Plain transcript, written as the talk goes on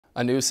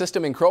A new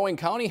system in Crow Wing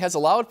County has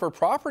allowed for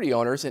property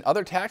owners and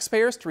other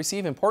taxpayers to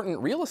receive important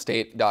real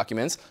estate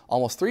documents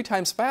almost 3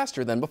 times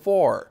faster than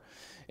before.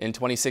 In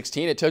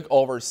 2016, it took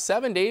over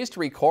 7 days to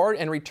record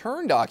and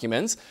return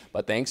documents,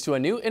 but thanks to a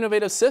new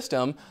innovative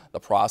system, the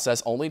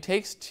process only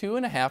takes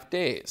 2.5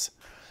 days.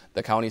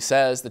 The county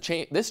says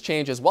this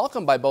change is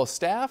welcomed by both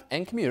staff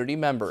and community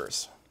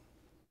members.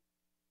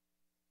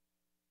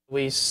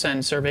 We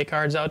send survey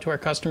cards out to our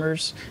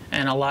customers,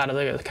 and a lot of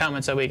the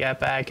comments that we got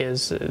back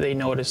is they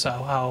notice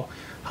how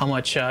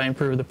much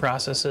improved the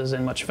process is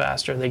and much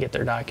faster they get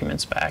their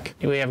documents back.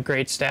 We have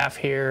great staff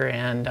here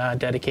and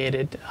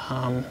dedicated,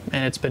 and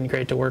it's been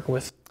great to work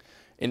with.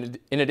 In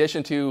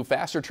addition to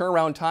faster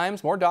turnaround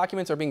times, more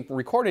documents are being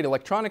recorded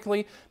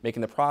electronically, making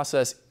the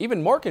process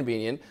even more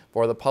convenient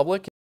for the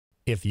public.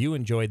 If you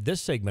enjoyed this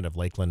segment of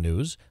Lakeland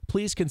News,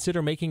 please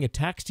consider making a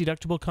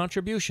tax-deductible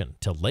contribution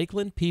to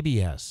Lakeland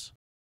PBS.